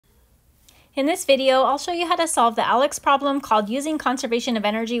In this video, I'll show you how to solve the ALEKS problem called using conservation of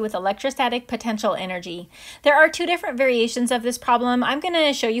energy with electrostatic potential energy. There are two different variations of this problem. I'm going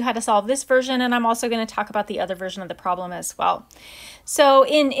to show you how to solve this version, and I'm also going to talk about the other version of the problem as well. So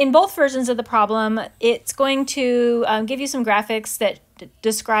in both versions of the problem, it's going to give you some graphics that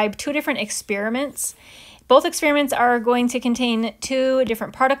describe two different experiments. Both experiments are going to contain two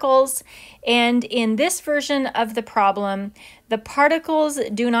different particles, and in this version of the problem, the particles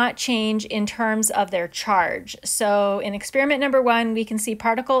do not change in terms of their charge. So in experiment number 1, we can see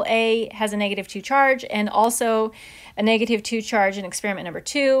particle A has a -2 charge and also a -2 charge in experiment number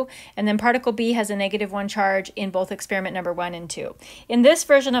 2, and then particle B has a -1 charge in both experiment number 1 and 2. In this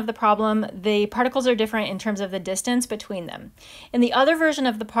version of the problem, the particles are different in terms of the distance between them. In the other version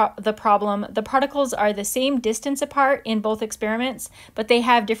of the problem, the particles are the same distance apart in both experiments, but they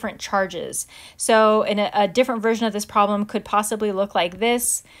have different charges. So in a different version of this problem could possibly look like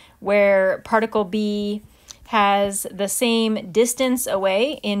this, where particle B has the same distance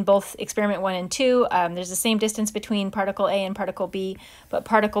away in both experiment 1 and 2. There's the same distance between particle A and particle B, but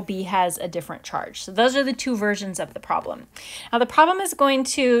particle B has a different charge. So those are the two versions of the problem. Now the problem is going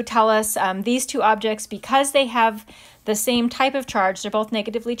to tell us these two objects, because they have the same type of charge, they're both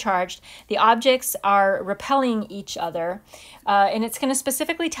negatively charged, the objects are repelling each other, and it's going to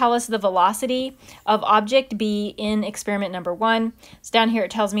specifically tell us the velocity of object B in experiment number 1. So down here it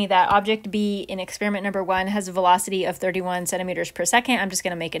tells me that object B in experiment number 1 has a velocity of 31 centimeters per second. I'm just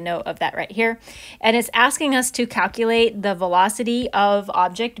going to make a note of that right here. And it's asking us to calculate the velocity of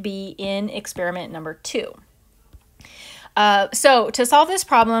object B in experiment number 2. So to solve this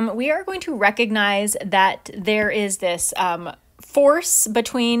problem, we are going to recognize that there is this force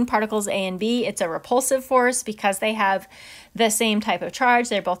between particles A and B. It's a repulsive force because they have the same type of charge.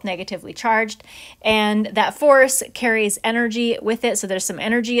 They're both negatively charged, and that force carries energy with it. So there's some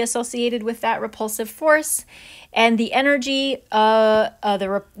energy associated with that repulsive force, and the energy,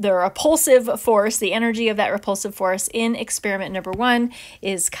 the repulsive force, the energy of that repulsive force in experiment number 1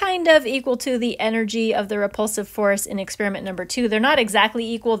 is kind of equal to the energy of the repulsive force in experiment number 2. They're not exactly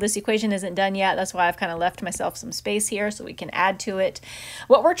equal. This equation isn't done yet. That's why I've kind of left myself some space here so we can add to it.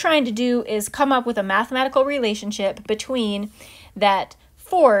 What we're trying to do is come up with a mathematical relationship between that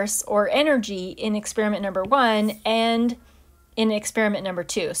force or energy in experiment number 1 and in experiment number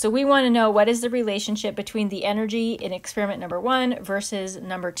 2. So we want to know what is the relationship between the energy in experiment number 1 versus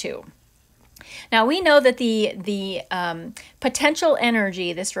number 2. Now we know that the potential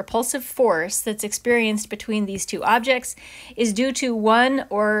energy, this repulsive force that's experienced between these two objects, is due to one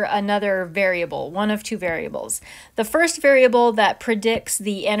or another variable, one of two variables. The first variable that predicts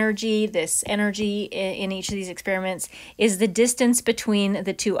the energy, this energy in each of these experiments, is the distance between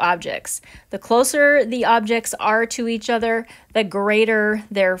the two objects. The closer the objects are to each other, the greater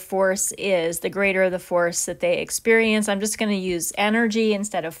their force is, the greater the force that they experience. I'm just going to use energy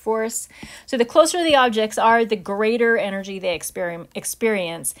instead of force. So the closer the objects are, the greater energy they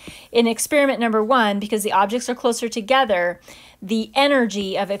experience. In experiment number 1, because the objects are closer together, the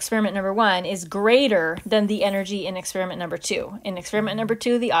energy of experiment number 1 is greater than the energy in experiment number 2. In experiment number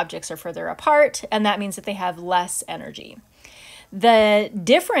 2, the objects are further apart, and that means that they have less energy. The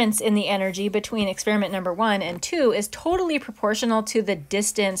difference in the energy between experiment number 1 and 2 is totally proportional to the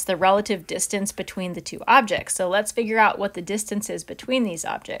distance, the relative distance between the two objects. So let's figure out what the distance is between these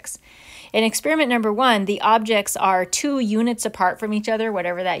objects. In experiment number 1, the objects are 2 units apart from each other,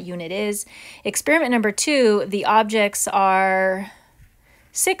 whatever that unit is. Experiment number 2, the objects are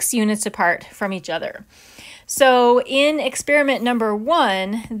 6 units apart from each other. So in experiment number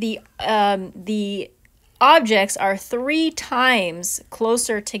 1, the objects are 3 times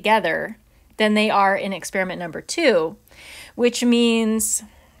closer together than they are in experiment number 2, which means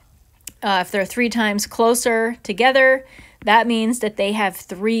if they're 3 times closer together, that means that they have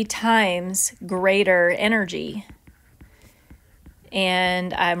 3 times greater energy.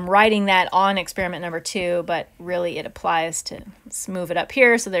 And I'm writing that on experiment number 2, but really it applies to, let's move it up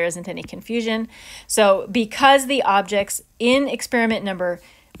here so there isn't any confusion. So because the objects in experiment number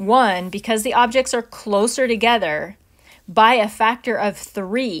 1, because the objects are closer together by a factor of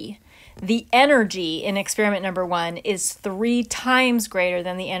 3, the energy in experiment number 1 is 3 times greater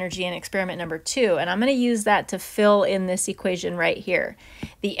than the energy in experiment number 2. And I'm going to use that to fill in this equation right here.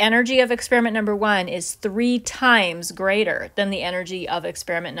 The energy of experiment number 1 is 3 times greater than the energy of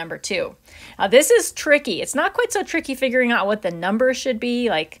experiment number 2. Now this is tricky. It's not quite so tricky figuring out what the number should be,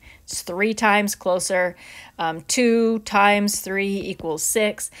 like it's 3 times closer. 2 times 3 equals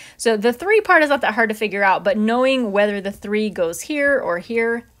 6. So the 3 part is not that hard to figure out, but knowing whether the 3 goes here or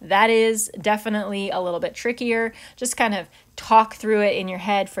here, that is definitely a little bit trickier. Just kind of talk through it in your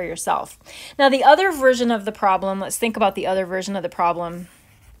head for yourself. Now the other version of the problem, let's think about the other version of the problem.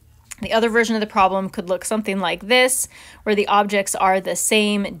 The other version of the problem could look something like this, where the objects are the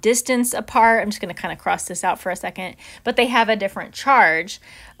same distance apart. I'm just going to kind of cross this out for a second, but they have a different charge.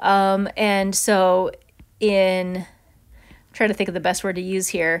 And so I'm trying to think of the best word to use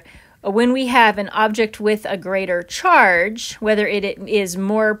here. When we have an object with a greater charge, whether it is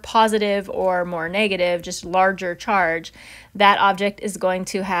more positive or more negative, just larger charge, that object is going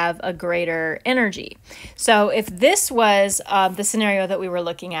to have a greater energy. So if this was the scenario that we were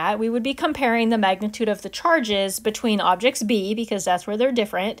looking at, we would be comparing the magnitude of the charges between objects B, because that's where they're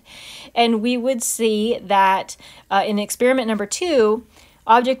different, and we would see that in experiment number 2,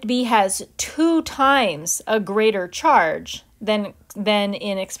 object B has 2 times a greater charge than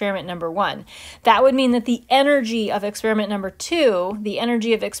in experiment number 1. That would mean that the energy of experiment number 2,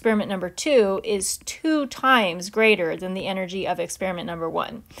 is 2 times greater than the energy of experiment number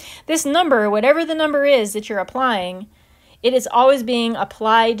 1. This number, whatever the number is that you're applying, it is always being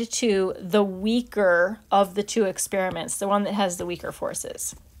applied to the weaker of the 2 experiments, the one that has the weaker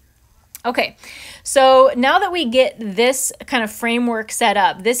forces. Okay, so now that we get this kind of framework set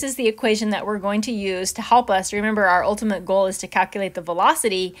up, this is the equation that we're going to use to help us. Remember, our ultimate goal is to calculate the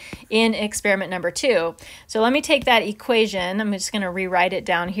velocity in experiment number 2. So let me take that equation. I'm just going to rewrite it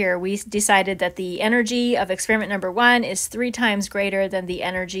down here. We decided that the energy of experiment number 1 is 3 times greater than the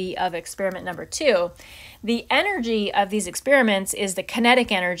energy of experiment number 2. The energy of these experiments is the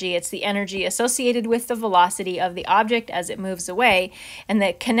kinetic energy. It's the energy associated with the velocity of the object as it moves away. And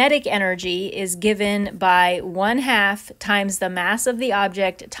the kinetic energy is given by 1/2 times the mass of the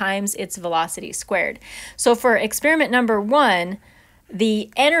object times its velocity squared. So for experiment number 1,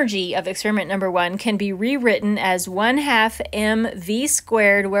 the energy of experiment number 1 can be rewritten as 1/2 mv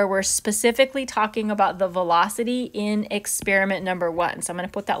squared, where we're specifically talking about the velocity in experiment number 1. So I'm going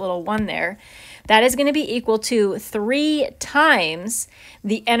to put that little 1 there. That is going to be equal to 3 times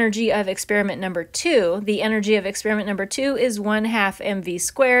the energy of experiment number 2. The energy of experiment number 2 is 1/2 mv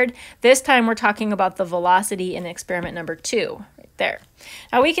squared. This time we're talking about the velocity in experiment number 2. There.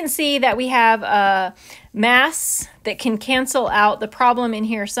 Now we can see that we have a mass that can cancel out. The problem in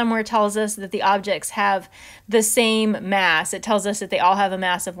here somewhere tells us that the objects have the same mass. It tells us that they all have a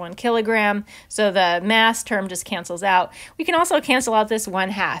mass of 1 kilogram. So the mass term just cancels out. We can also cancel out this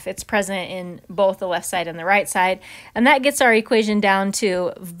 1/2. It's present in both the left side and the right side. And that gets our equation down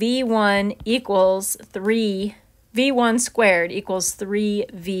to V1 equals 3, V1 squared equals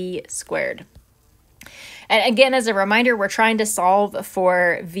 3V squared. And again, as a reminder, we're trying to solve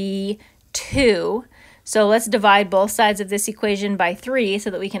for V2. So let's divide both sides of this equation by 3 so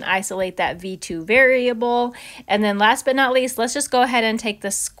that we can isolate that V2 variable. And then last but not least, let's just go ahead and take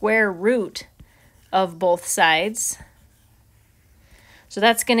the square root of both sides. So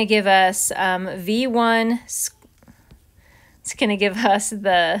that's going to give us V1, it's going to give us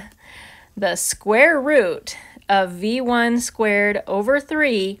the square root of V1 squared over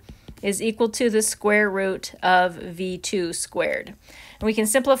 3 is equal to the square root of V2 squared. And we can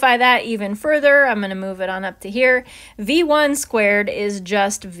simplify that even further. I'm going to move it on up to here. V1 squared is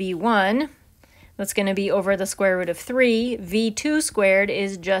just V1. That's going to be over the square root of 3. V2 squared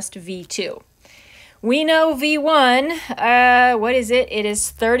is just V2. We know V1, what is it? It is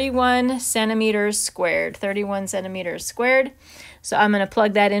 31 centimeters squared. 31 centimeters squared. So I'm going to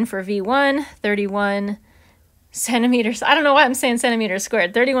plug that in for V1, 31 centimeters, I don't know why I'm saying centimeters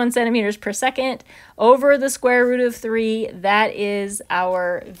squared, 31 centimeters per second over the square root of 3. That is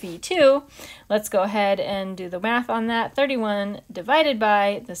our V2. Let's go ahead and do the math on that. 31 divided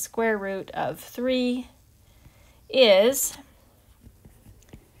by the square root of 3 is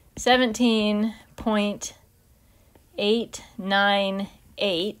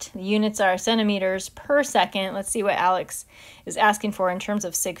 17.898. The units are centimeters per second. Let's see what ALEKS is asking for in terms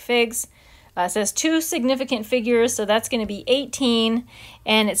of sig figs. It says 2 significant figures, so that's going to be 18,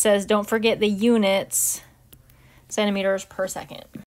 and it says don't forget the units, centimeters per second.